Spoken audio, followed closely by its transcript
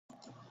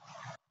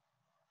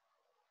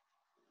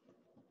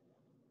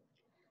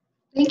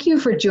Thank you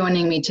for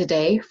joining me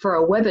today for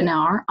a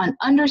webinar on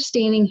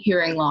understanding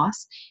hearing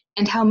loss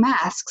and how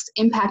masks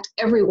impact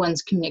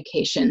everyone's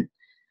communication.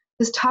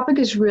 This topic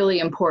is really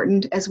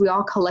important as we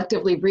all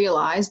collectively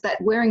realize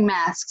that wearing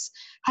masks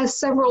has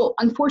several,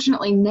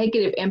 unfortunately,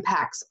 negative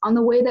impacts on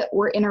the way that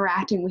we're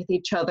interacting with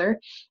each other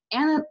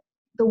and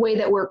the way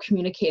that we're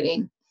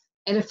communicating.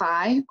 And if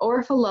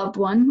if a loved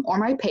one or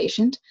my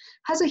patient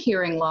has a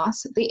hearing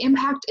loss, the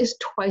impact is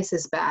twice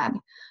as bad.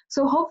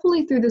 So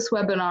hopefully through this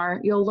webinar,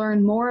 you'll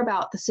learn more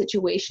about the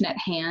situation at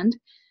hand,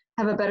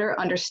 have a better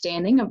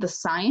understanding of the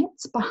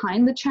science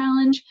behind the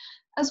challenge,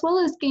 as well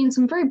as gain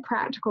some very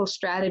practical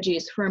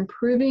strategies for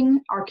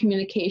improving our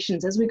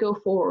communications as we go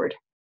forward.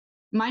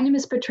 My name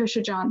is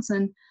Patricia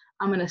Johnson.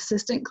 I'm an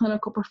assistant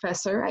clinical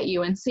professor at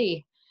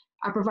UNC.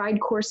 I provide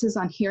courses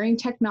on hearing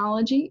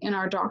technology in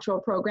our doctoral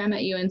program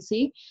at UNC,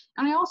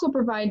 and I also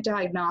provide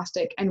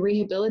diagnostic and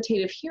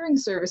rehabilitative hearing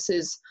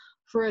services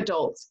for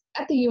adults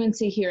at the UNC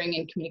Hearing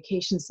and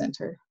Communication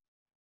Center.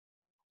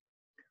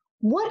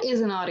 What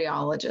is an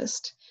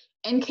audiologist?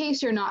 In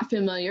case you're not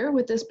familiar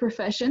with this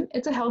profession,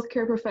 it's a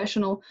healthcare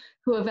professional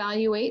who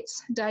evaluates,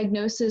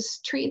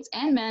 diagnoses, treats,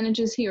 and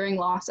manages hearing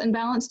loss and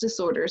balance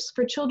disorders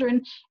for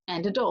children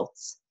and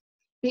adults.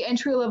 The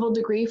entry-level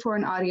degree for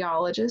an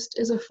audiologist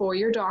is a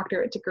 4-year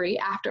doctorate degree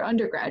after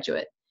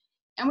undergraduate.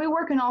 And we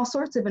work in all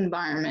sorts of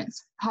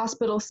environments: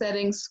 hospital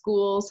settings,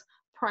 schools,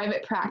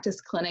 private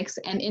practice clinics,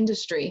 and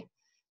industry.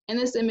 And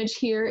this image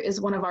here is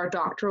one of our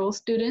doctoral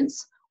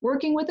students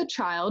working with a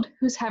child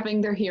who's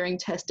having their hearing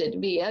tested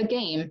via a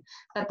game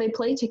that they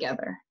play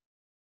together.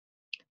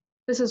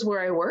 This is where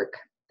I work,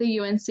 the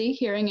UNC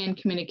Hearing and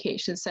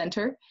Communication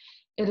Center.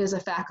 It is a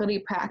faculty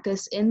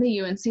practice in the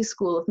UNC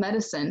School of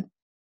Medicine.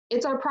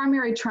 It's our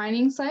primary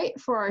training site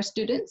for our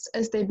students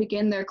as they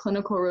begin their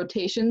clinical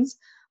rotations,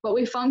 but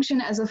we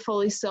function as a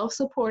fully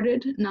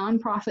self-supported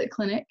nonprofit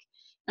clinic,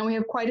 and we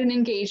have quite an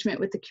engagement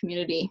with the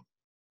community.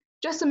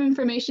 Just some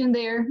information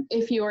there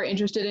if you are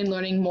interested in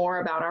learning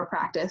more about our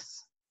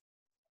practice.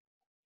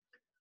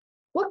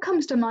 What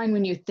comes to mind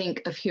when you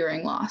think of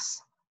hearing loss?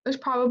 There's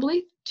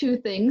probably 2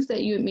 things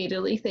that you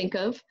immediately think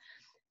of.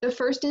 The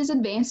first is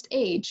advanced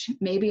age,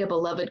 maybe a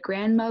beloved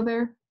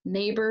grandmother,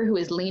 neighbor who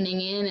is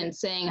leaning in and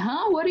saying,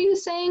 "Huh, what are you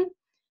saying?"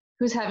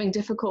 Who's having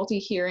difficulty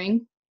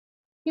hearing.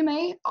 You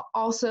may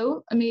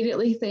also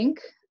immediately think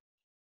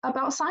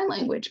about sign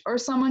language, or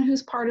someone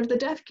who's part of the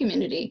deaf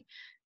community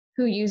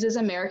who uses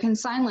American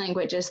Sign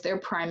Language as their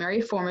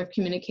primary form of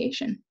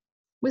communication.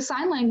 With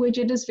sign language,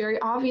 it is very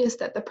obvious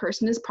that the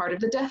person is part of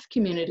the deaf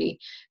community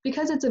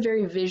because it's a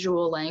very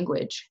visual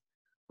language.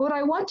 What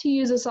I want to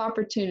use this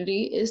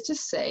opportunity is to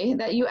say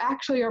that you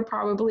actually are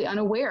probably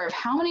unaware of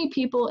how many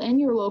people in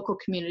your local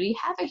community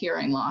have a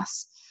hearing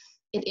loss.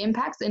 It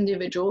impacts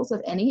individuals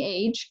of any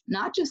age,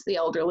 not just the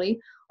elderly,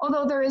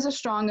 although there is a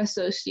strong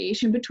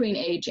association between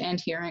age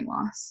and hearing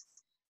loss.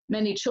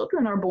 Many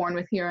children are born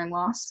with hearing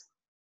loss.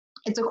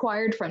 It's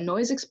acquired from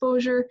noise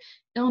exposure,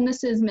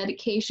 illnesses,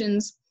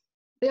 medications.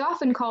 They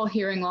often call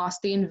hearing loss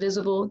the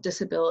invisible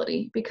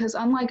disability because,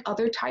 unlike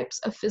other types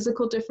of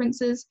physical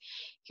differences,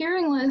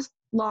 hearing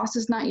loss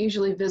is not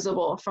usually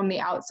visible from the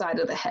outside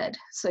of the head,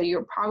 so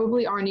you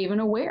probably aren't even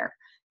aware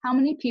how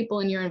many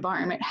people in your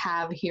environment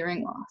have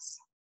hearing loss.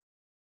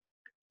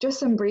 Just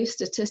some brief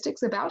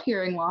statistics about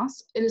hearing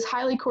loss. It is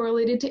highly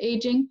correlated to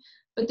aging,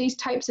 but these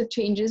types of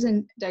changes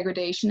and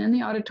degradation in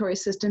the auditory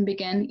system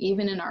begin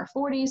even in our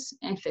 40s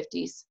and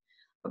 50s.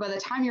 But by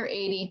the time you're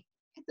 80,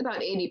 it's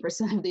about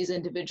 80% of these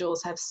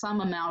individuals have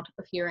some amount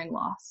of hearing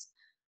loss.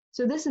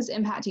 So this is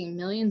impacting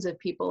millions of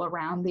people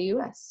around the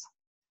US.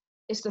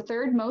 It's the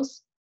 3rd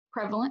most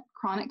prevalent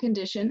chronic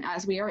condition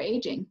as we are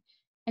aging,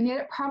 and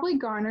yet it probably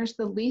garners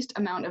the least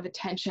amount of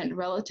attention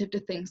relative to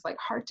things like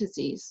heart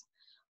disease,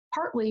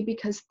 partly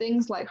because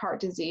things like heart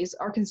disease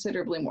are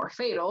considerably more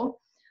fatal,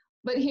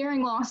 but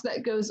hearing loss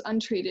that goes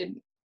untreated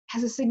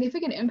has a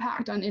significant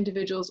impact on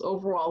individuals'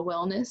 overall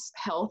wellness,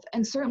 health,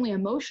 and certainly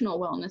emotional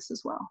wellness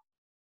as well.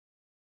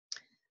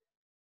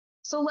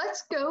 So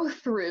let's go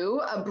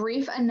through a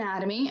brief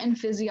anatomy and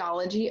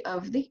physiology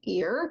of the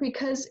ear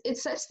because it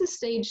sets the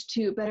stage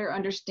to better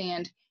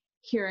understand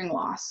hearing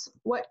loss.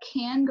 What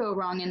can go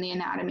wrong in the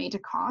anatomy to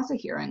cause a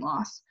hearing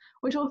loss,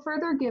 which will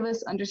further give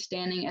us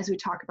understanding as we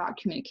talk about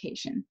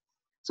communication.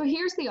 So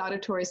here's the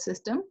auditory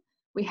system.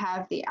 We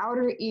have the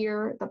outer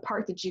ear, the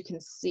part that you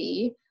can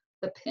see,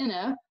 the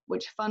pinna,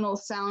 which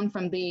funnels sound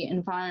from the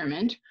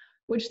environment,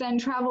 which then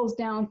travels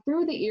down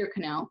through the ear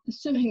canal,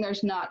 assuming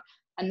there's not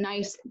a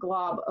nice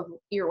glob of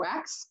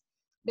earwax.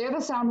 There the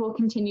sound will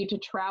continue to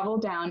travel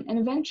down and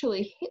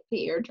eventually hit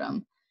the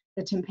eardrum,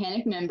 the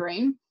tympanic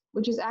membrane,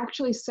 which is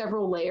actually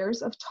several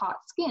layers of taut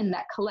skin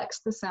that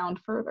collects the sound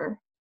further.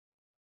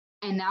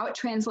 And now it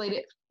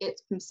translated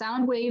it from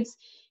sound waves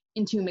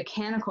into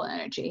mechanical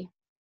energy.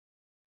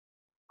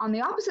 On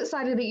the opposite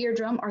side of the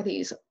eardrum are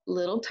these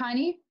little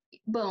tiny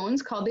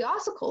bones called the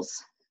ossicles.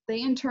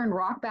 They in turn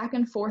rock back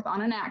and forth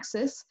on an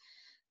axis.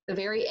 The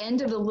very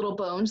end of the little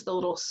bones, the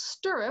little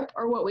stirrup,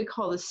 or what we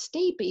call the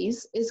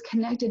stapes, is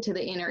connected to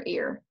the inner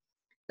ear.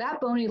 That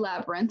bony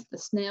labyrinth, the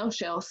snail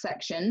shell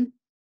section,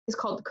 is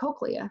called the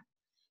cochlea.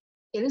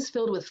 It is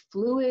filled with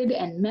fluid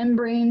and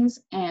membranes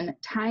and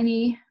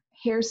tiny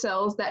hair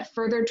cells that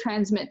further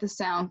transmit the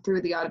sound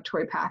through the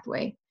auditory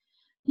pathway.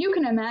 You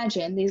can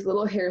imagine these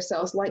little hair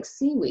cells like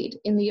seaweed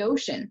in the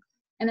ocean,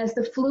 and as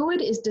the fluid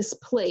is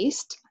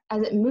displaced,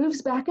 as it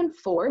moves back and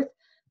forth,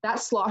 that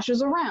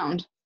sloshes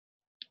around.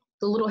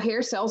 The little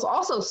hair cells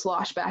also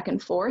slosh back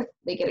and forth.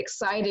 They get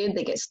excited,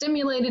 they get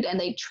stimulated, and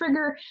they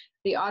trigger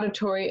the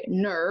auditory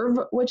nerve,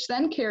 which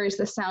then carries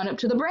the sound up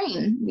to the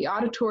brain, the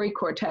auditory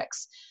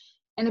cortex.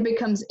 And it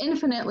becomes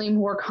infinitely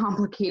more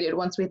complicated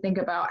once we think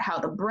about how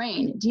the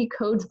brain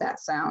decodes that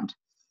sound.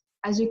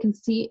 As you can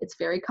see, it's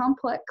very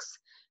complex.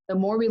 The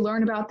more we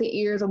learn about the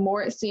ear, the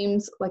more it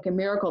seems like a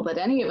miracle that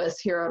any of us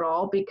hear at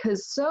all,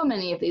 because so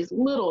many of these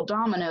little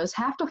dominoes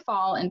have to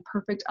fall in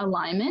perfect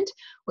alignment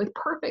with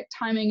perfect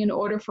timing in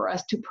order for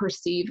us to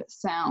perceive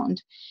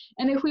sound.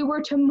 And if we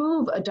were to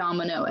move a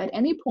domino at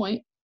any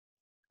point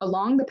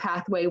along the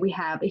pathway, we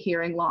have a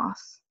hearing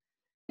loss.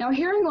 Now,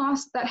 hearing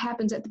loss that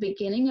happens at the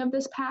beginning of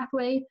this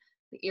pathway,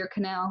 the ear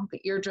canal,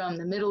 the eardrum,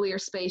 the middle ear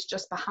space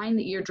just behind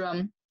the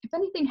eardrum, if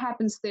anything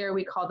happens there,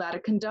 we call that a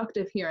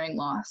conductive hearing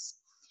loss.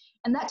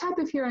 And that type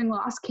of hearing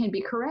loss can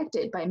be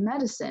corrected by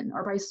medicine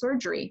or by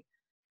surgery.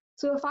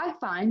 So if I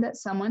find that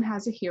someone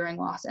has a hearing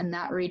loss in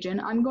that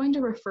region, I'm going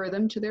to refer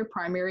them to their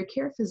primary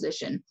care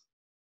physician,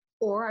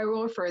 or I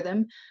will refer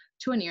them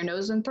to an ear,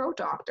 nose, and throat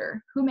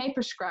doctor who may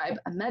prescribe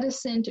a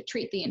medicine to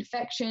treat the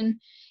infection.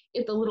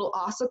 If the little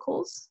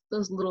ossicles,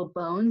 those little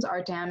bones,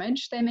 are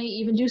damaged, they may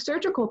even do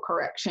surgical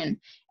correction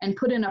and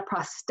put in a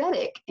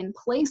prosthetic in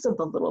place of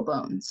the little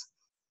bones.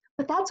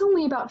 But that's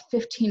only about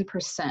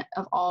 15%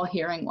 of all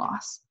hearing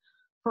loss.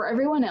 For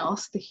everyone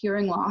else, the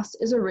hearing loss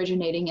is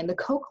originating in the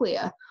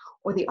cochlea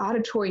or the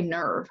auditory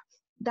nerve.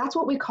 That's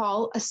what we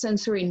call a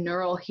sensory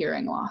neural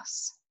hearing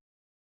loss.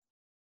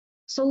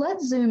 So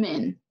let's zoom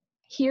in.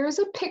 Here's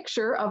a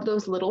picture of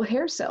those little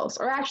hair cells,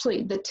 or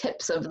actually the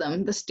tips of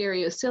them, the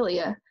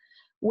stereocilia.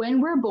 When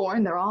we're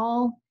born, they're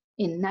all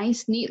in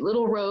nice, neat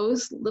little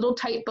rows, little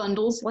tight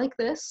bundles like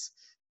this,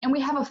 and we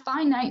have a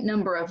finite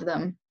number of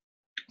them.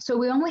 So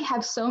we only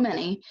have so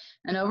many,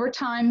 and over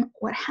time,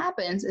 what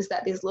happens is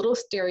that these little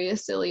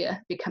stereocilia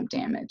become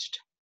damaged.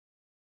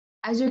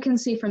 As you can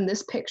see from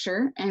this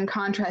picture, in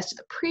contrast to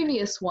the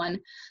previous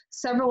one,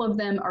 several of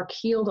them are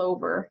keeled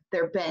over,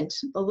 they're bent.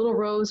 The little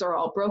rows are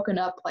all broken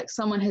up like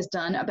someone has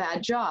done a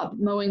bad job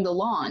mowing the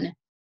lawn.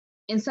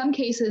 In some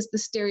cases, the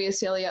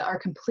stereocilia are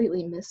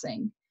completely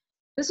missing.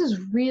 This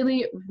is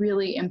really,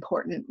 really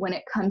important when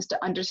it comes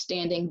to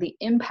understanding the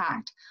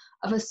impact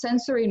of a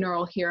sensory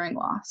neural hearing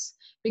loss,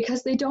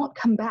 because they don't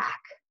come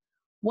back.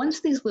 Once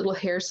these little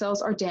hair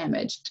cells are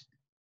damaged,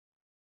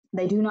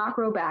 they do not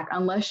grow back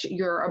unless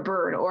you're a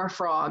bird or a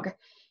frog.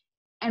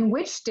 And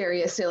which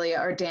stereocilia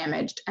are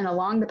damaged and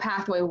along the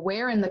pathway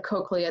where in the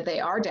cochlea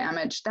they are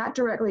damaged, that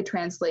directly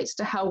translates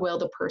to how well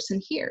the person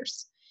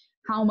hears,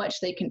 how much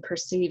they can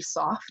perceive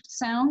soft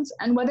sounds,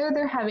 and whether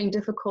they're having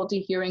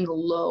difficulty hearing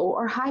low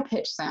or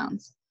high-pitched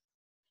sounds.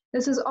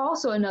 This is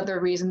also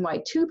another reason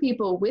why two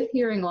people with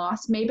hearing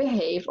loss may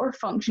behave or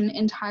function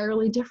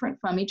entirely different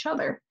from each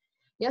other.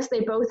 Yes,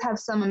 they both have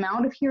some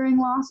amount of hearing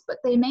loss, but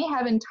they may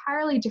have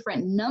entirely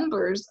different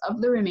numbers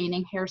of the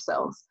remaining hair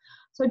cells.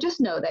 So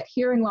just know that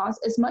hearing loss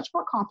is much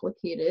more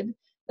complicated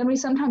than we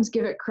sometimes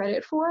give it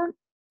credit for,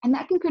 and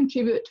that can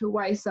contribute to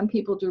why some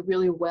people do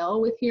really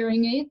well with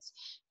hearing aids,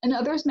 and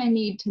others may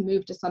need to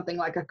move to something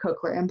like a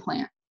cochlear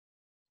implant.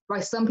 Why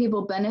some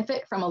people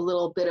benefit from a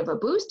little bit of a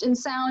boost in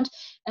sound,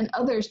 and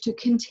others to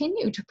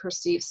continue to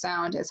perceive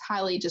sound as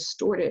highly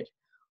distorted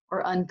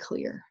or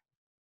unclear.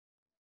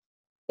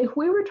 If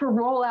we were to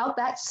roll out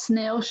that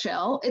snail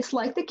shell, it's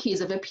like the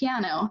keys of a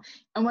piano.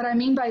 And what I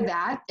mean by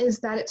that is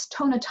that it's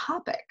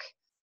tonotopic.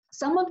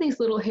 Some of these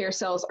little hair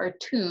cells are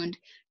tuned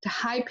to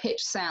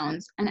high-pitched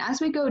sounds, and as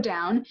we go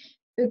down,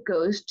 it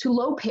goes to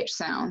low-pitched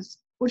sounds,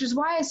 which is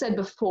why I said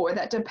before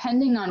that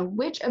depending on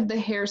which of the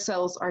hair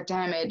cells are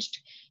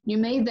damaged, you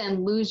may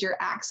then lose your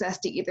access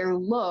to either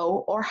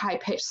low or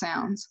high-pitched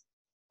sounds.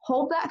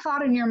 Hold that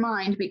thought in your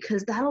mind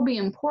because that'll be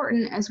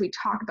important as we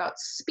talk about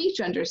speech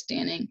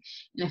understanding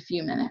in a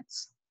few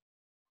minutes.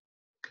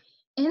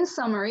 In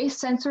summary,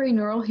 sensory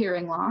neural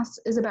hearing loss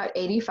is about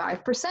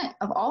 85%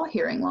 of all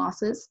hearing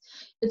losses.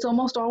 It's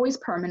almost always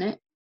permanent,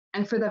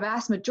 and for the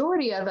vast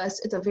majority of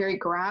us, it's a very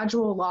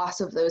gradual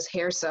loss of those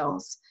hair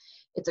cells.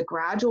 It's a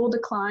gradual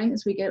decline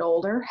as we get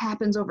older,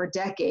 happens over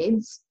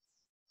decades.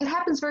 It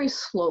happens very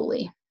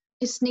slowly.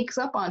 It sneaks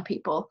up on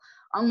people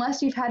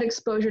unless you've had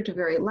exposure to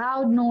very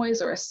loud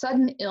noise or a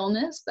sudden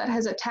illness that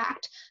has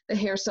attacked the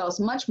hair cells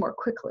much more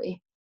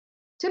quickly.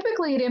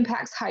 Typically, it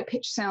impacts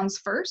high-pitched sounds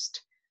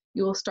first.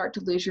 You will start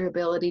to lose your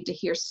ability to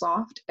hear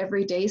soft,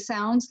 everyday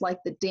sounds like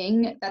the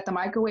ding that the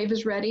microwave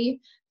is ready,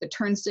 the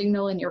turn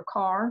signal in your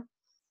car.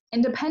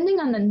 And depending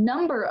on the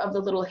number of the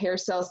little hair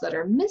cells that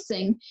are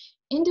missing,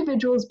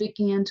 individuals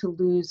began to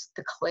lose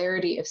the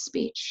clarity of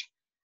speech.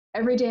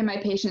 Every day my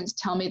patients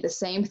tell me the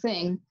same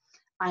thing.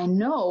 I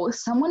know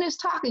someone is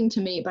talking to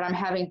me, but I'm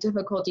having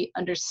difficulty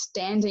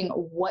understanding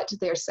what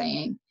they're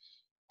saying.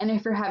 And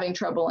if you're having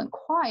trouble in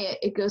quiet,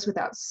 it goes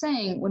without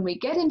saying, when we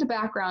get into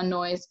background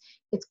noise,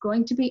 it's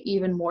going to be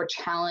even more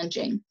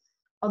challenging.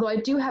 Although I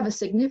do have a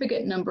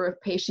significant number of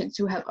patients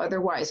who have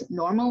otherwise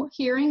normal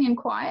hearing in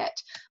quiet,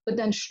 but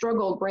then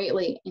struggle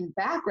greatly in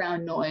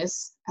background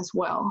noise as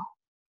well.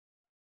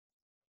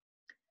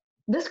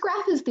 This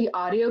graph is the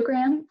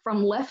audiogram.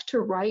 From left to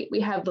right, we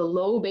have the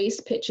low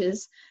bass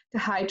pitches to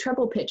high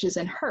treble pitches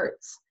in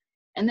hertz.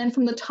 And then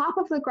from the top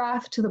of the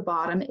graph to the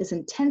bottom is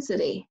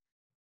intensity,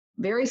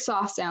 very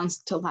soft sounds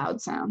to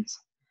loud sounds.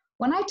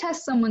 When I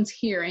test someone's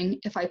hearing,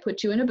 if I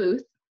put you in a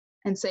booth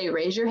and say,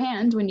 raise your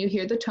hand when you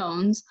hear the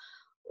tones,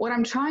 what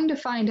I'm trying to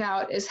find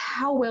out is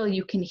how well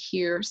you can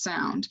hear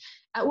sound.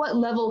 At what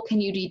level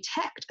can you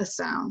detect a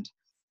sound?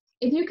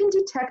 If you can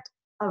detect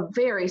a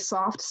very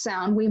soft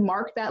sound, we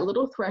mark that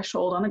little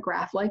threshold on a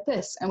graph like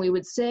this, and we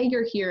would say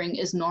your hearing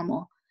is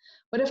normal.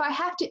 But if I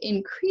have to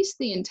increase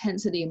the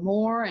intensity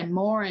more and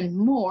more and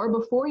more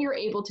before you're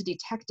able to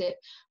detect it,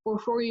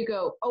 before you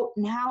go, oh,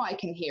 now I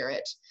can hear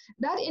it,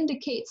 that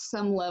indicates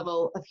some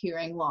level of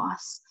hearing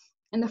loss.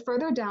 And the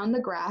further down the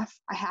graph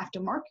I have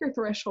to mark your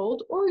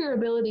threshold or your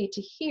ability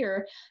to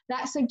hear,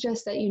 that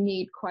suggests that you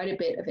need quite a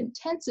bit of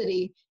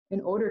intensity in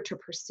order to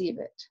perceive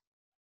it.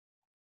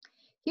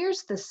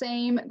 Here's the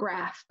same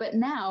graph, but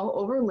now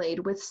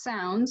overlaid with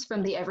sounds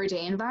from the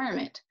everyday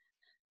environment.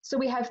 So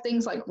we have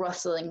things like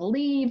rustling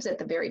leaves at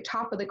the very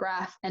top of the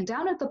graph, and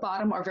down at the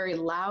bottom are very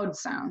loud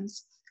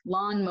sounds,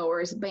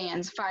 lawnmowers,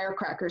 bands,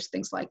 firecrackers,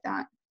 things like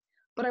that.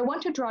 But I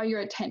want to draw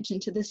your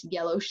attention to this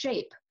yellow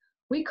shape.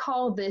 We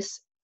call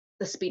this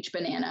the speech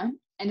banana,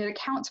 and it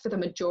accounts for the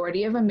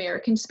majority of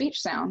American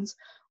speech sounds,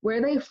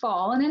 where they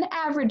fall on an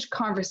average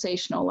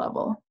conversational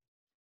level.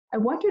 I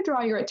want to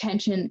draw your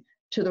attention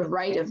to the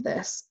right of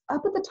this.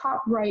 Up at the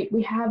top right,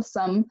 we have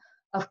some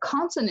of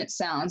consonant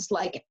sounds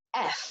like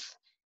F,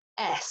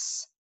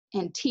 S,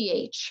 and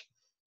TH.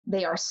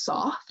 They are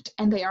soft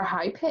and they are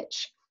high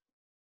pitch.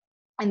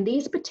 And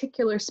these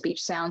particular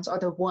speech sounds are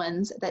the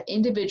ones that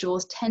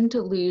individuals tend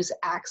to lose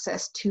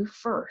access to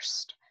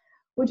first,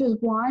 which is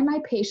why my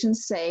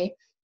patients say,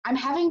 I'm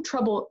having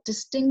trouble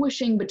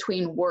distinguishing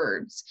between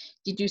words.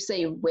 Did you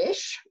say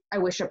wish? I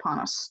wish upon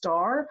a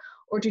star.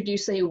 Or did you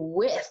say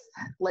with?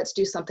 Let's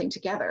do something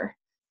together.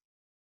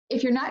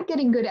 If you're not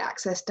getting good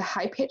access to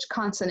high-pitched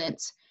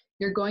consonants,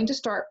 you're going to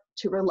start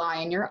to rely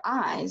on your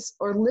eyes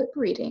or lip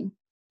reading.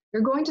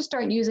 You're going to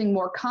start using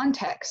more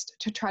context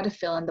to try to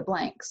fill in the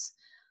blanks.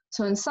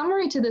 So in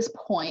summary to this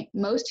point,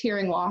 most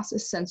hearing loss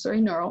is sensory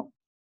neural.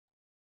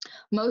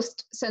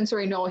 Most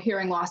sensory neural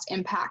hearing loss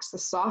impacts the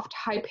soft,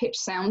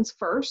 high-pitched sounds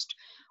first,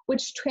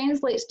 which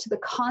translates to the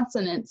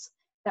consonants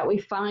that we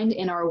find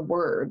in our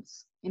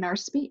words, in our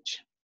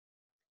speech.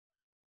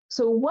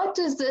 So what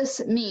does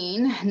this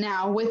mean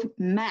now with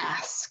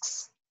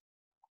masks?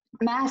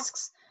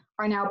 Masks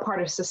are now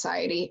part of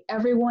society.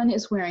 Everyone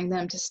is wearing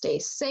them to stay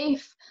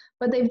safe,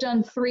 but they've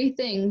done three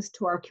things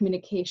to our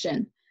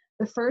communication.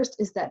 The first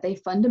is that they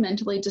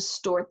fundamentally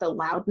distort the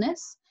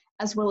loudness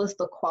as well as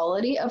the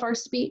quality of our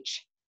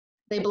speech.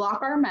 They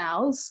block our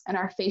mouths and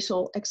our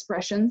facial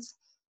expressions,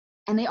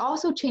 and they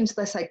also change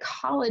the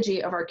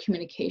psychology of our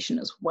communication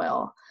as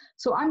well.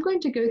 So I'm going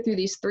to go through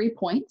these 3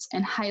 points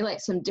and highlight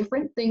some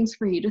different things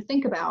for you to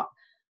think about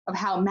of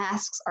how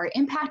masks are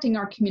impacting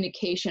our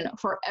communication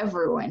for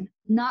everyone,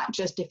 not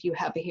just if you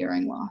have a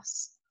hearing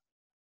loss.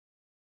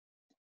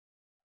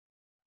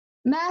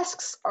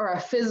 Masks are a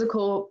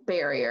physical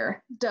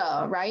barrier,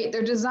 duh, right?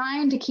 They're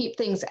designed to keep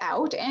things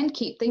out and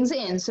keep things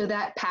in so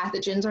that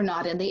pathogens are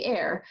not in the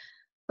air.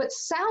 But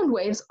sound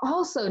waves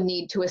also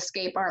need to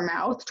escape our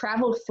mouth,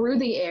 travel through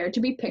the air to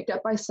be picked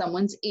up by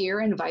someone's ear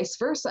and vice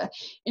versa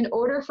in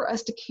order for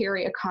us to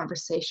carry a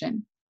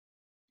conversation.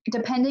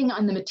 Depending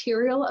on the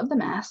material of the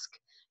mask,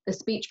 the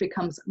speech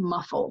becomes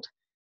muffled.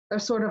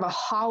 There's sort of a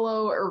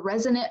hollow or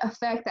resonant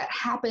effect that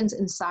happens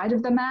inside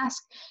of the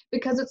mask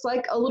because it's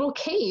like a little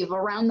cave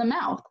around the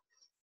mouth.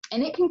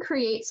 And it can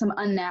create some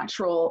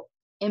unnatural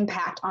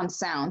impact on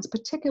sounds,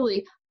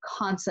 particularly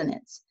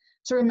consonants.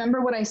 So remember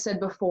what I said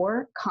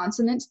before,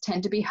 consonants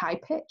tend to be high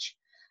pitch.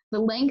 The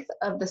length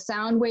of the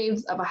sound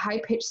waves of a high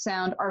pitched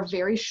sound are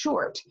very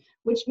short,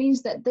 which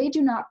means that they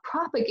do not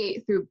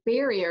propagate through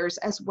barriers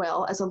as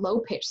well as a low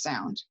pitched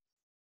sound.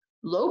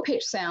 Low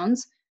pitched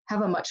sounds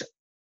have a much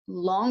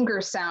longer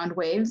sound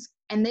waves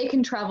and they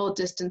can travel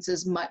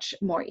distances much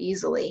more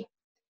easily.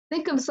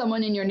 Think of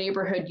someone in your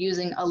neighborhood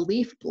using a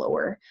leaf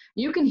blower.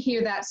 You can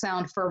hear that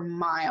sound for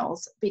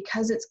miles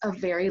because it's a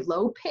very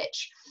low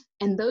pitch.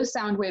 And those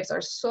sound waves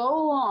are so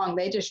long,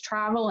 they just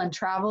travel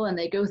and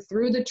they go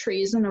through the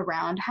trees and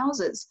around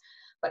houses.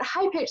 But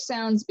high-pitched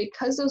sounds,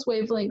 because those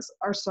wavelengths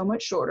are so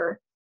much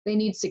shorter, they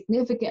need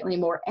significantly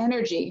more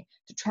energy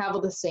to travel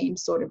the same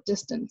sort of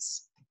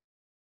distance.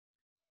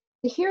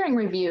 The Hearing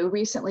Review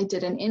recently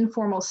did an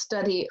informal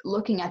study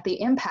looking at the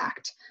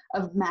impact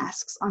of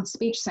masks on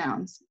speech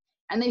sounds.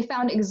 And they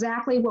found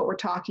exactly what we're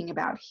talking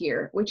about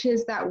here, which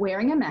is that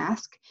wearing a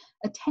mask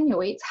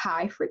attenuates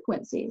high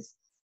frequencies.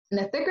 And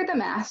the thicker the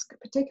mask,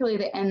 particularly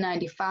the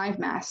N95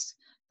 masks,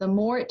 the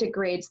more it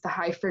degrades the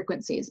high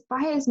frequencies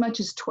by as much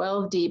as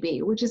 12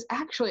 dB, which is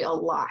actually a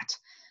lot.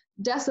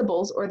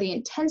 Decibels, or the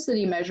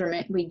intensity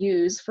measurement we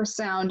use for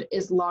sound,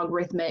 is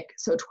logarithmic,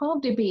 so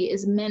 12 dB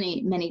is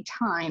many, many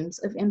times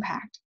of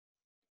impact.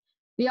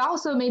 We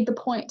also made the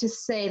point to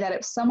say that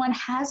if someone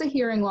has a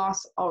hearing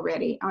loss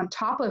already, on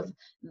top of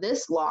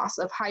this loss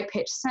of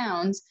high-pitched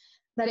sounds,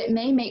 that it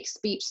may make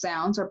speech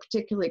sounds, or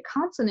particularly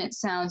consonant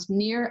sounds,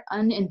 near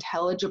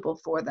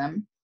unintelligible for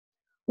them.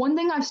 One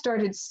thing I've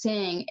started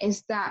saying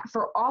is that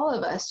for all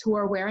of us who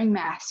are wearing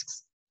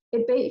masks,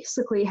 it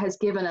basically has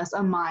given us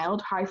a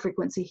mild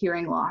high-frequency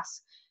hearing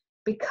loss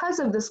because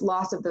of this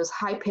loss of those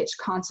high-pitched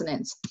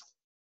consonants.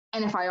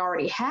 And if I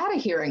already had a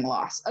hearing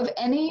loss of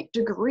any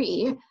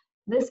degree,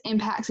 this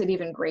impacts it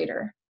even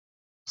greater.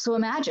 So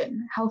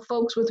imagine how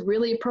folks with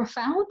really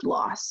profound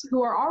loss,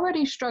 who are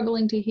already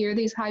struggling to hear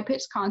these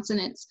high-pitched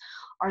consonants,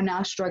 are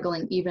now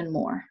struggling even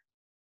more.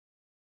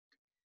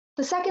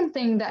 The second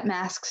thing that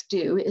masks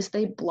do is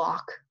they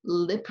block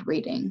lip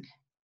reading.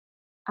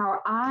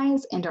 Our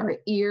eyes and our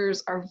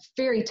ears are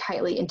very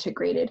tightly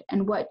integrated,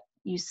 and what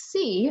you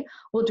see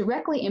will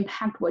directly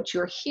impact what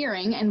you're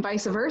hearing and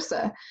vice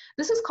versa.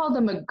 This is called the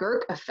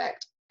McGurk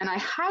effect, and I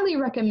highly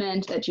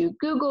recommend that you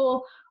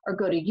Google or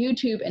go to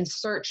YouTube and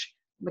search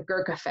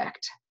McGurk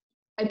effect.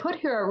 I put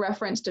here a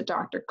reference to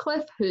Dr.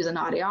 Cliff, who's an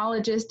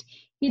audiologist.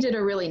 He did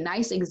a really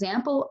nice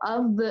example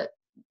of the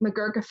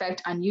McGurk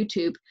effect on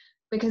YouTube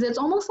because it's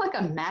almost like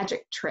a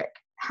magic trick,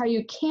 how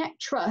you can't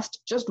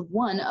trust just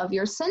one of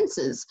your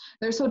senses.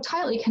 They're so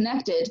tightly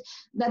connected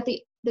that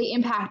they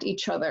impact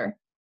each other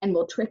and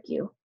will trick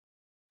you.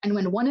 And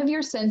when one of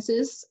your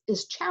senses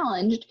is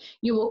challenged,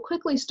 you will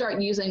quickly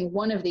start using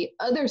one of the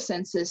other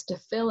senses to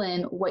fill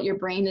in what your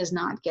brain is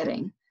not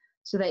getting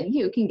so that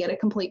you can get a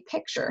complete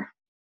picture.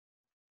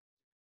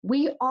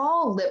 We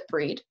all lip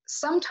read.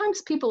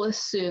 Sometimes people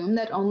assume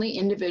that only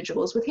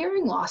individuals with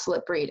hearing loss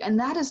lip read, and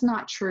that is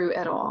not true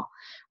at all.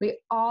 We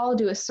all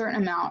do a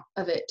certain amount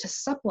of it to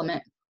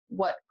supplement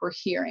what we're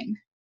hearing.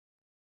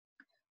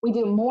 We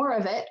do more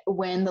of it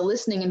when the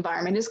listening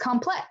environment is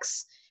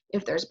complex.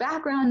 If there's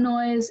background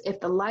noise, if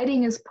the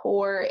lighting is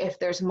poor, if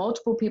there's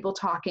multiple people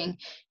talking,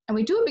 and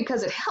we do it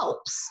because it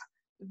helps.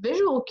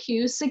 Visual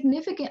cues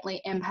significantly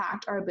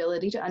impact our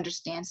ability to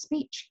understand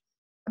speech.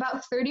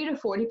 About 30 to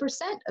 40%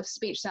 of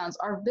speech sounds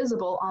are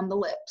visible on the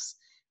lips.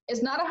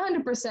 It's not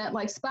 100%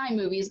 like spy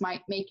movies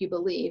might make you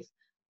believe,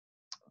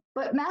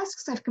 but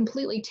masks have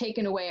completely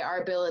taken away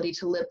our ability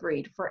to lip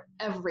read for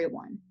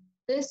everyone.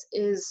 This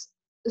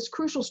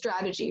crucial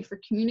strategy for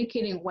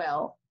communicating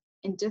well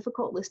in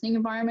difficult listening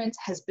environments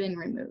has been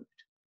removed.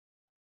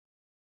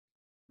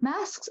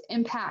 Masks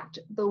impact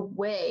the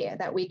way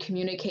that we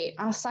communicate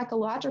on a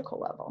psychological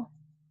level.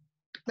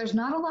 There's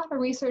not a lot of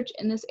research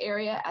in this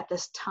area at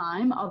this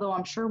time, although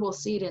I'm sure we'll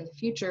see it in the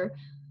future.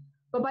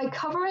 But by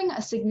covering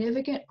a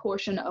significant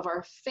portion of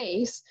our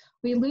face,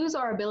 we lose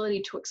our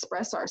ability to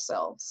express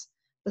ourselves.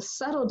 The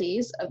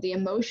subtleties of the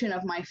emotion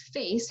of my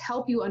face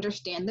help you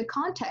understand the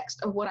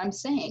context of what I'm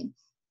saying.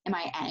 Am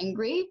I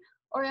angry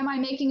or am I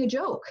making a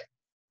joke?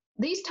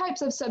 These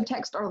types of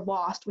subtext are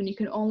lost when you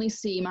can only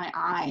see my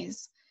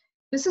eyes.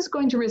 This is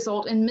going to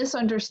result in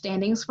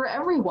misunderstandings for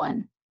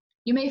everyone.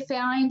 You may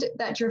find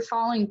that you're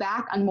falling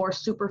back on more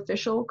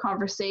superficial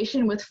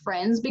conversation with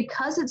friends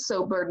because it's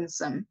so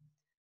burdensome.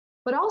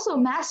 But also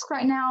masks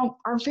right now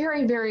are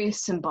very, very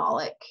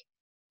symbolic.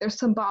 They're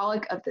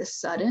symbolic of this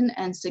sudden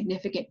and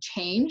significant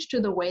change to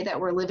the way that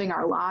we're living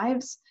our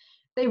lives.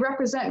 They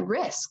represent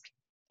risk.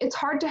 It's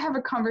hard to have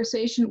a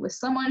conversation with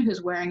someone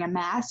who's wearing a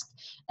mask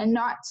and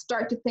not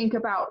start to think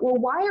about, well,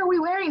 why are we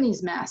wearing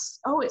these masks?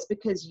 Oh, it's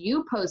because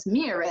you pose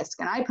me a risk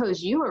and I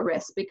pose you a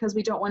risk because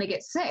we don't want to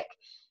get sick.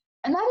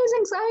 And that is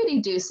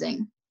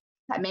anxiety-inducing.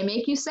 That may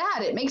make you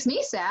sad. It makes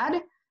me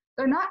sad.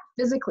 They're not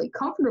physically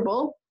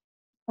comfortable.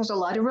 There's a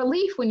lot of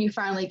relief when you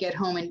finally get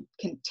home and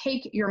can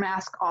take your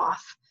mask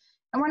off.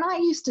 And we're not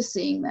used to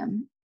seeing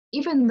them.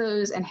 Even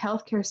those in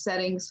healthcare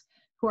settings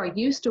who are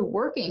used to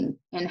working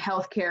in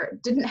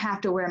healthcare didn't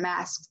have to wear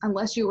masks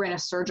unless you were in a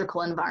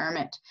surgical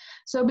environment.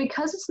 So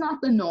because it's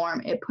not the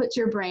norm, it puts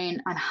your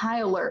brain on high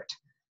alert.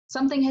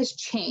 Something has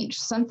changed.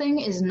 Something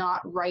is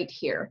not right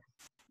here.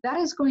 That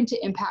is going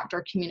to impact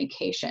our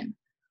communication.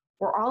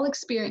 We're all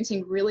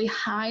experiencing really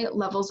high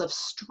levels of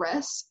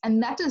stress,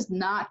 and that does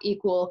not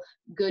equal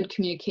good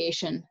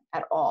communication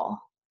at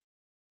all.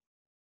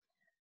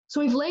 So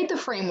we've laid the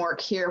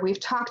framework here. We've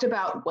talked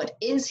about what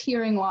is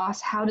hearing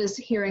loss, how does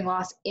hearing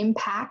loss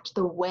impact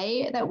the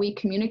way that we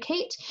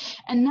communicate,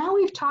 and now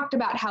we've talked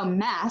about how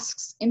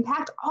masks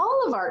impact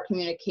all of our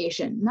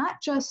communication,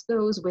 not just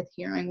those with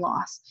hearing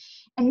loss.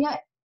 And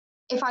yet,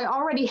 if I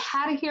already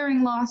had a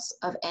hearing loss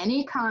of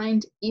any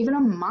kind, even a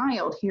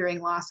mild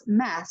hearing loss,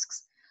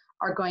 masks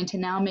are going to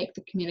now make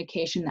the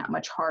communication that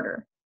much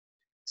harder.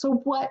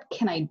 So what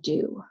can I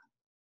do?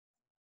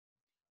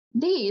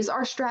 These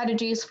are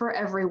strategies for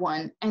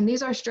everyone, and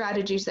these are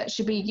strategies that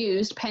should be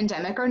used,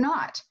 pandemic or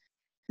not.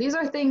 These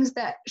are things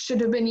that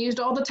should have been used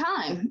all the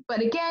time.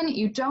 But again,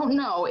 you don't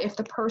know if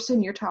the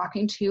person you're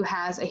talking to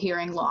has a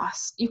hearing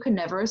loss. You can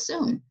never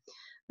assume.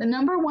 The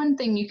number one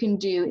thing you can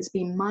do is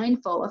be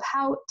mindful of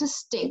how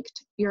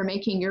distinct you're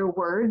making your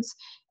words,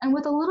 and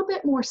with a little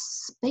bit more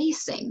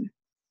spacing,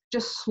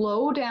 just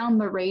slow down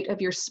the rate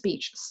of your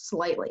speech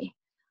slightly.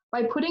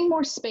 By putting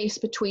more space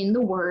between the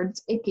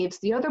words, it gives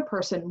the other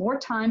person more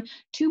time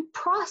to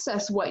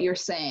process what you're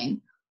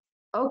saying.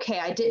 Okay,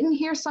 I didn't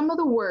hear some of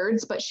the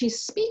words, but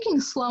she's speaking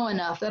slow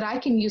enough that I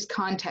can use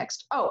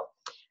context. Oh,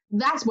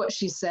 that's what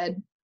she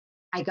said.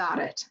 I got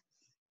it.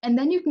 And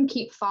then you can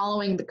keep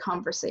following the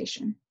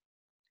conversation.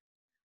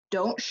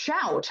 Don't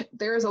shout.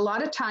 There's a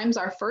lot of times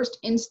our first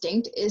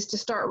instinct is to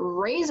start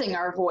raising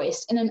our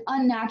voice in an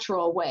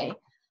unnatural way.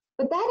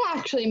 But that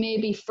actually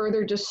may be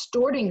further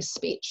distorting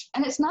speech,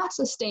 and it's not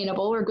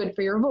sustainable or good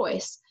for your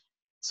voice.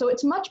 So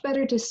it's much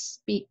better to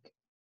speak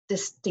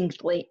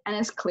distinctly and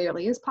as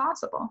clearly as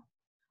possible.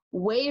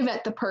 Wave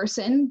at the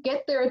person,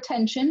 get their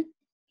attention,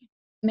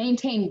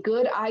 maintain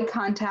good eye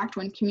contact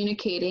when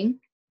communicating.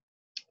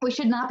 We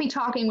should not be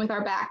talking with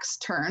our backs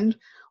turned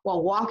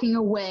while walking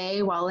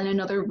away while in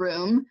another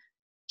room.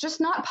 Just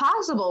not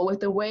possible with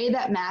the way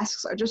that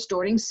masks are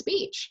distorting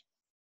speech.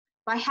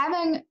 By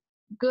having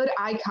good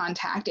eye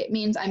contact, it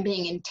means I'm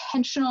being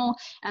intentional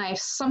and I have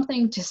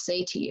something to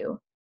say to you.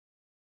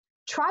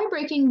 Try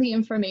breaking the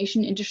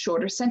information into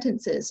shorter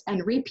sentences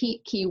and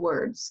repeat key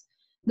words.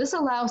 This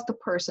allows the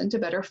person to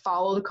better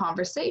follow the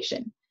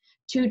conversation,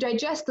 to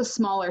digest the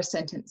smaller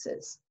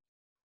sentences.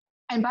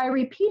 And by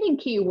repeating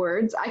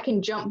keywords, I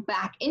can jump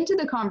back into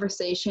the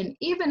conversation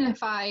even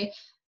if I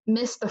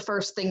miss the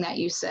first thing that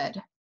you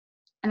said.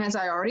 And as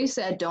I already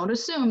said, don't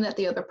assume that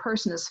the other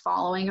person is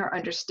following or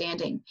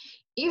understanding,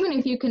 even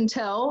if you can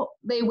tell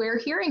they wear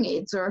hearing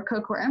aids or a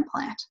cochlear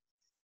implant.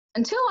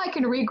 Until I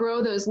can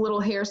regrow those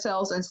little hair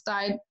cells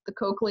inside the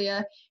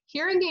cochlea,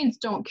 hearing aids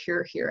don't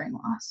cure hearing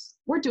loss.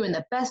 We're doing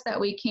the best that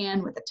we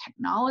can with the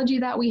technology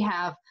that we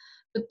have,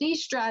 but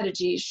these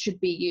strategies should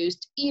be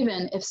used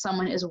even if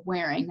someone is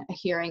wearing a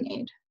hearing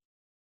aid.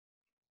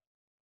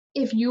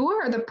 If you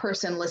are the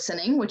person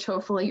listening, which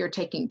hopefully you're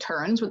taking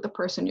turns with the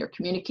person you're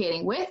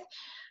communicating with,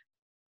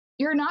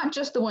 you're not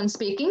just the one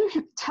speaking.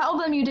 Tell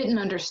them you didn't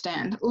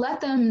understand.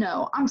 Let them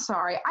know, I'm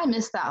sorry, I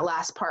missed that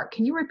last part.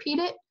 Can you repeat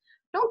it?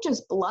 Don't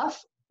just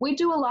bluff. We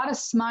do a lot of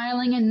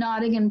smiling and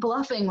nodding and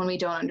bluffing when we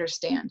don't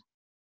understand.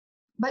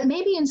 But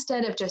maybe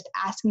instead of just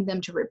asking them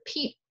to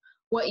repeat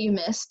what you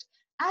missed,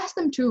 ask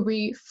them to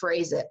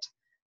rephrase it.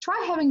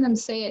 Try having them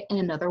say it in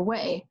another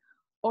way,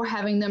 or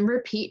having them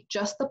repeat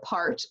just the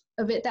part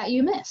of it that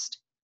you missed.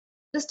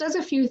 This does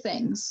a few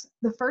things.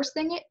 The first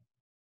thing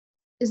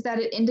is that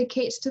it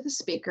indicates to the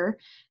speaker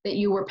that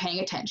you were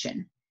paying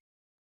attention.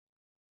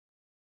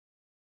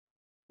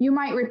 You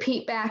might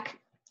repeat back,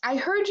 I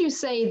heard you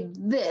say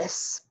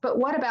this, but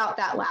what about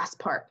that last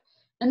part?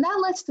 And that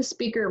lets the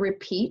speaker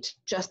repeat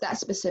just that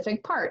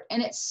specific part,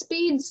 and it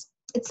speeds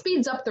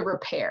up the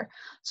repair,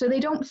 so they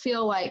don't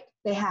feel like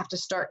they have to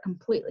start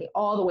completely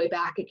all the way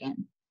back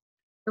again.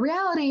 The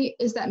reality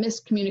is that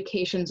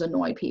miscommunications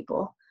annoy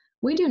people.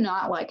 We do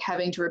not like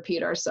having to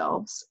repeat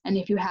ourselves, and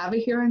if you have a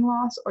hearing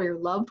loss or your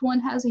loved one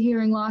has a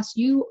hearing loss,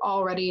 you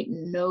already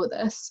know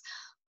this.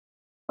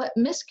 But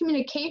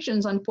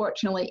miscommunications,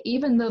 unfortunately,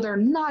 even though they're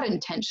not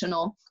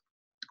intentional,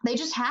 they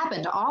just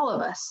happen to all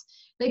of us.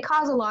 They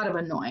cause a lot of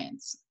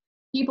annoyance.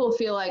 People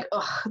feel like,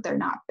 ugh, they're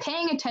not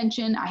paying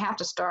attention. I have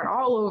to start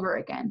all over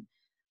again.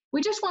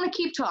 We just want to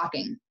keep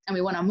talking, and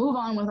we want to move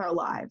on with our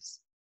lives.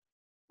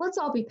 Let's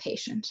all be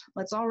patient.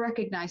 Let's all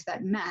recognize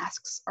that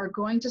masks are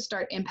going to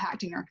start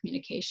impacting our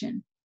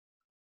communication.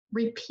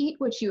 Repeat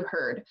what you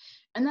heard,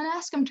 and then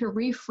ask them to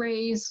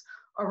rephrase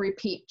or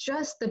repeat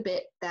just the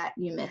bit that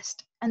you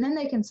missed. And then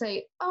they can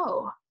say,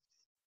 oh,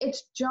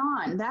 it's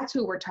John. That's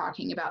who we're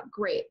talking about.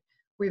 Great.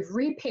 We've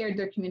repaired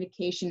their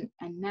communication,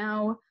 and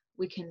now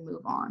we can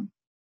move on.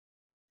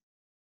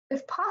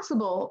 If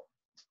possible,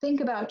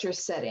 think about your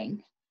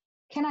setting.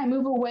 Can I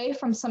move away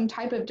from some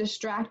type of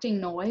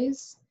distracting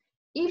noise?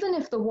 Even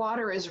if the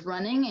water is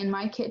running in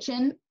my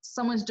kitchen,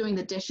 someone's doing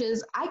the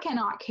dishes, I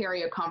cannot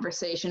carry a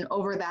conversation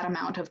over that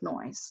amount of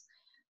noise.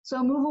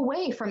 So move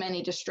away from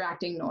any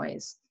distracting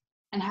noise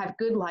and have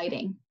good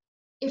lighting.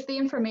 If the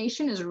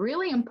information is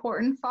really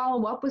important,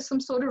 follow up with some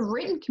sort of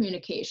written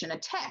communication, a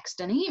text,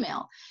 an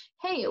email.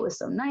 Hey, it was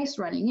so nice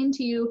running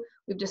into you.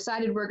 We've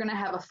decided we're going to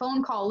have a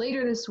phone call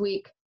later this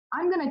week.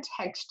 I'm going to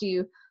text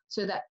you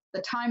so that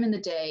the time in the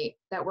day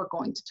that we're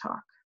going to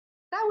talk.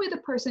 That way the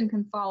person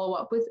can follow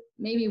up with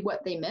maybe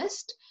what they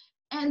missed,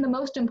 and the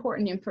most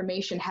important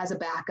information has a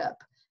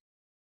backup,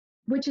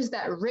 which is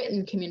that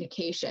written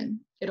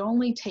communication. It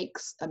only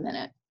takes a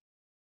minute.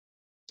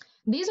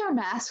 These are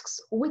masks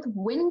with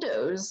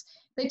windows.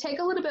 They take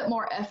a little bit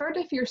more effort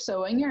if you're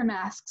sewing your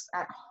masks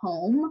at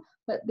home,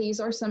 but these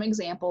are some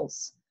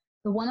examples.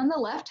 The one on the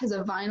left has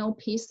a vinyl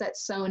piece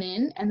that's sewn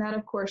in, and that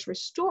of course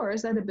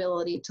restores that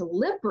ability to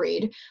lip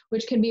read,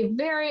 which can be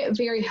very,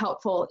 very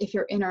helpful if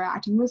you're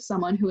interacting with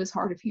someone who is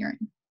hard of hearing.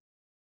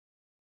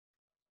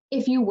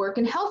 If you work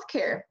in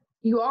healthcare,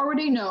 You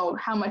already know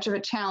how much of a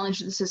challenge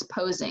this is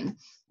posing.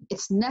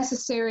 It's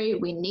necessary.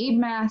 We need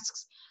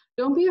masks.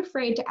 Don't be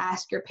afraid to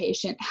ask your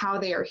patient how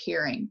they are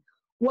hearing.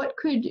 What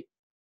could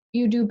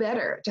you do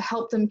better to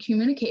help them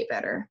communicate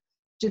better?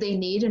 Do they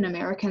need an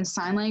American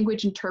Sign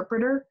Language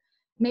interpreter?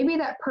 Maybe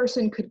that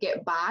person could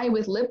get by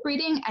with lip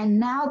reading and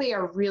now they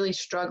are really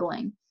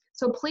struggling.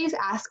 So please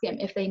ask them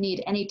if they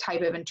need any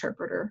type of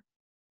interpreter.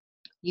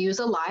 Use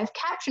a live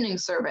captioning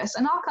service,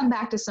 and I'll come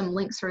back to some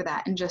links for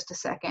that in just a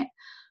second.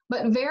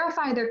 But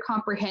verify their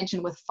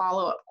comprehension with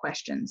follow-up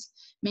questions.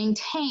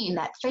 Maintain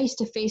that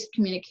face-to-face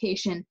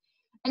communication.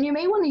 And you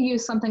may want to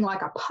use something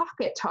like a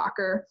pocket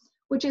talker,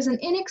 which is an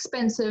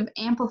inexpensive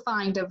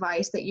amplifying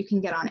device that you can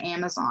get on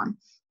Amazon.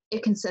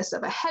 It consists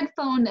of a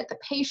headphone that the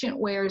patient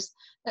wears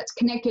that's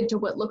connected to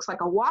what looks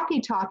like a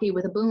walkie-talkie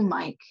with a boom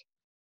mic.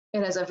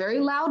 It has a very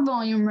loud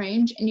volume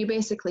range, and you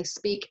basically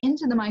speak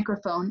into the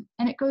microphone,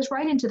 and it goes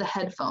right into the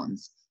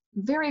headphones.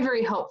 Very,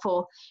 very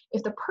helpful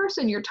if the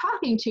person you're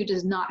talking to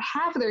does not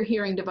have their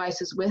hearing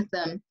devices with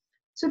them,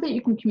 so that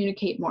you can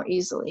communicate more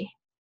easily.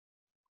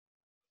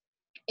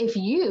 If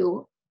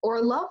you or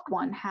a loved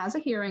one has a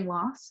hearing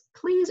loss,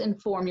 please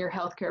inform your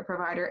healthcare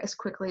provider as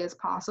quickly as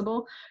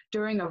possible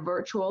during a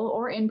virtual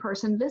or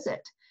in-person visit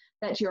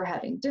that you're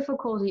having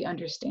difficulty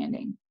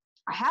understanding.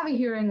 I have a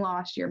hearing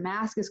loss. Your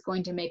mask is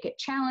going to make it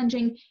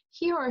challenging.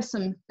 Here are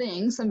some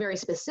things, some very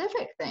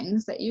specific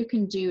things that you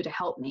can do to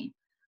help me.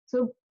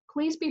 So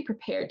please be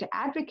prepared to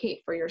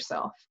advocate for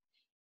yourself.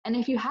 And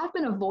if you have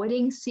been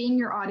avoiding seeing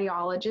your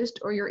audiologist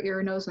or your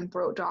ear, nose, and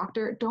throat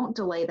doctor, don't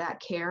delay that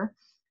care.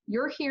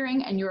 Your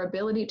hearing and your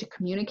ability to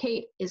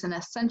communicate is an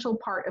essential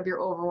part of your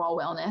overall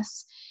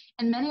wellness.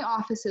 And many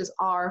offices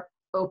are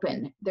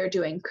open. They're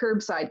doing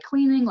curbside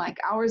cleaning like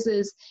ours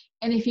is.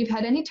 And if you've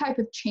had any type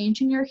of change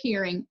in your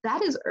hearing,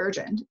 that is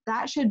urgent.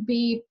 That should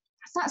be,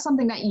 it's not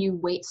something that you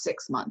wait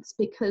 6 months,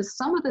 because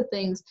some of the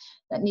things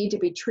that need to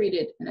be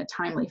treated in a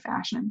timely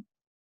fashion.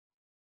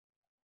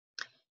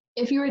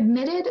 If you're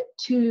admitted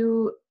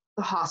to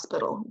the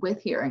hospital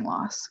with hearing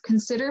loss,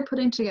 consider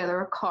putting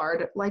together a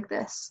card like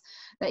this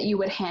that you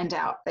would hand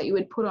out, that you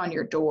would put on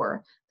your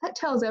door. That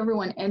tells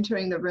everyone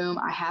entering the room,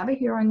 I have a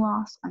hearing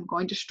loss. I'm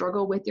going to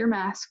struggle with your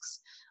masks.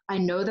 I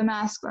know the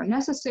masks are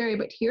necessary,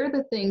 but here are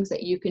the things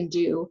that you can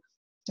do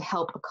to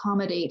help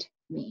accommodate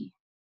me.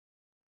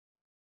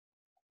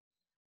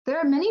 There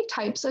are many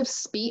types of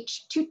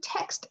speech to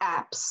text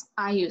apps.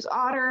 I use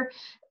AuD.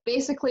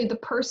 Basically, the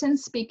person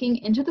speaking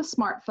into the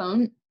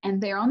smartphone,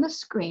 and there on the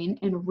screen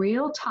in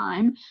real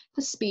time,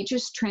 the speech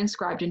is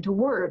transcribed into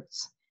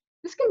words.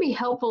 This can be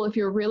helpful if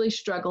you're really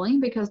struggling,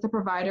 because the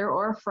provider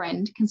or a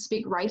friend can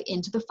speak right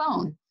into the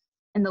phone,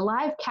 and the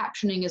live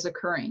captioning is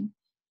occurring.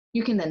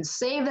 You can then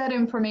save that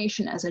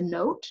information as a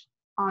note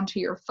onto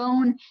your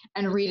phone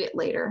and read it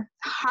later.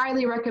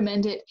 Highly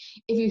recommend it.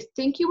 If you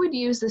think you would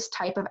use this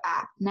type of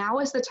app, now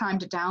is the time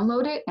to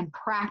download it and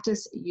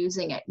practice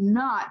using it,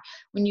 not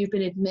when you've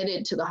been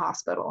admitted to the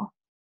hospital.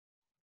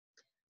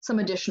 Some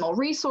additional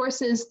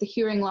resources. The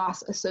Hearing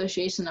Loss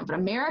Association of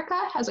America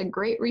has a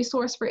great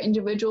resource for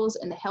individuals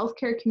in the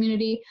healthcare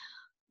community,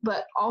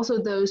 but also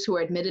those who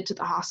are admitted to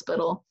the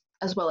hospital,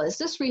 as well as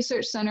this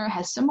research center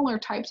has similar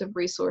types of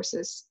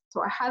resources.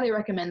 So I highly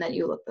recommend that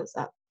you look those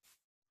up.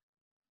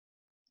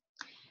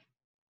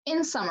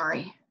 In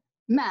summary,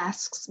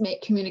 masks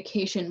make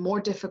communication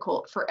more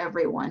difficult for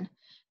everyone.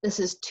 This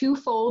is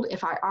twofold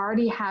if I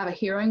already have a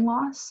hearing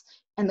loss,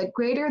 and the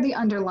greater the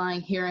underlying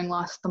hearing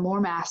loss, the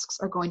more masks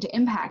are going to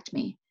impact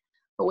me.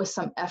 But with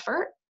some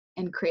effort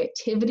and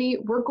creativity,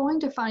 we're going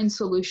to find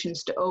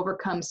solutions to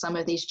overcome some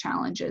of these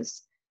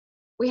challenges.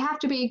 We have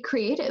to be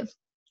creative.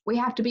 We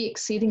have to be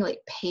exceedingly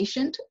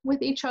patient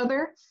with each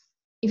other.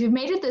 If you've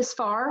made it this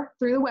far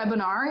through the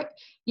webinar,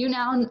 you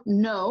now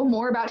know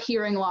more about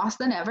hearing loss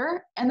than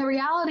ever. And the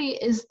reality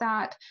is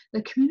that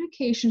the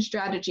communication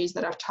strategies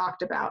that I've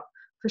talked about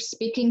for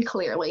speaking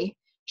clearly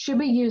should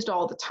be used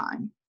all the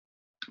time,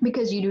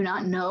 because you do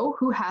not know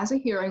who has a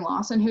hearing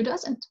loss and who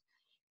doesn't.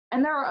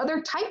 And there are other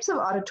types of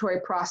auditory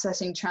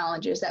processing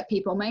challenges that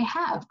people may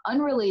have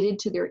unrelated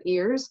to their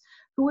ears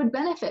who would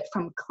benefit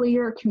from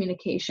clear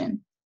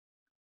communication.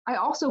 I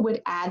also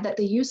would add that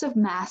the use of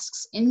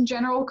masks in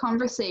general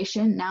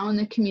conversation now in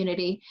the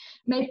community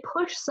may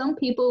push some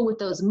people with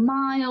those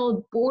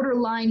mild,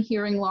 borderline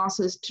hearing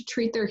losses to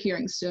treat their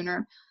hearing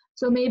sooner.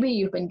 So maybe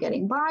you've been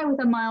getting by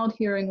with a mild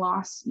hearing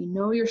loss, you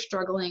know you're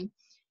struggling,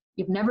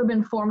 you've never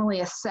been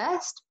formally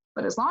assessed,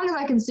 but as long as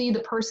I can see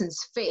the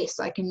person's face,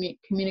 I can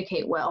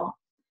communicate well.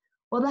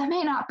 Well, that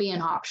may not be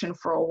an option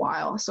for a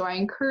while. So I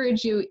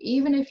encourage you,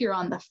 even if you're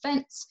on the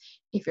fence,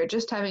 if you're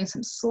just having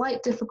some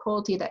slight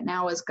difficulty that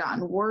now has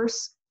gotten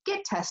worse,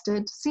 get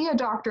tested, see a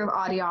doctor of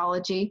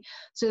audiology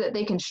so that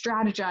they can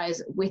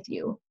strategize with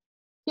you.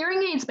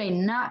 Hearing aids may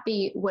not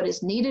be what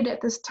is needed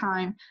at this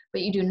time,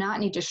 but you do not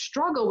need to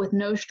struggle with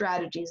no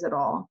strategies at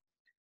all.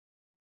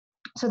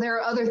 So there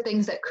are other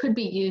things that could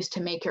be used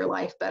to make your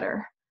life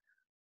better.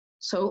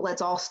 So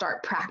let's all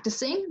start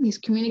practicing these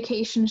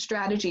communication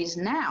strategies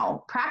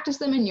now. Practice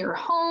them in your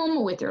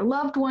home with your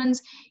loved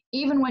ones,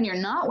 even when you're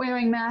not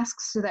wearing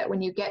masks, so that when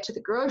you get to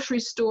the grocery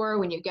store,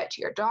 when you get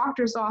to your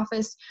doctor's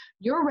office,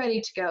 you're ready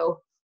to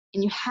go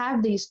and you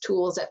have these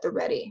tools at the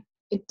ready.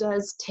 It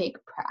does take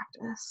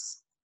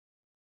practice.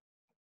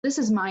 This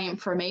is my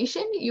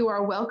information. You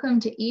are welcome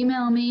to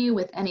email me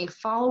with any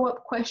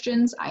follow-up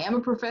questions. I am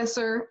a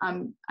professor.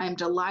 I'm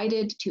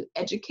delighted to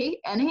educate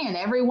any and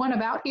everyone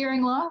about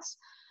hearing loss.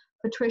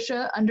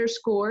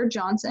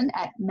 Patricia_Johnson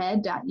at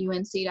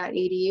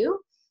med.unc.edu.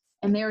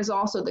 And there is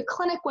also the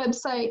clinic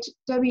website,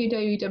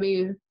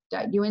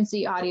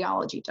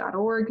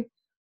 www.uncaudiology.org.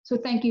 So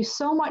thank you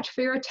so much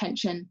for your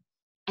attention,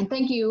 and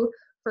thank you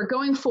for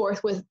going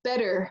forth with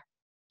better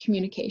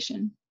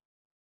communication.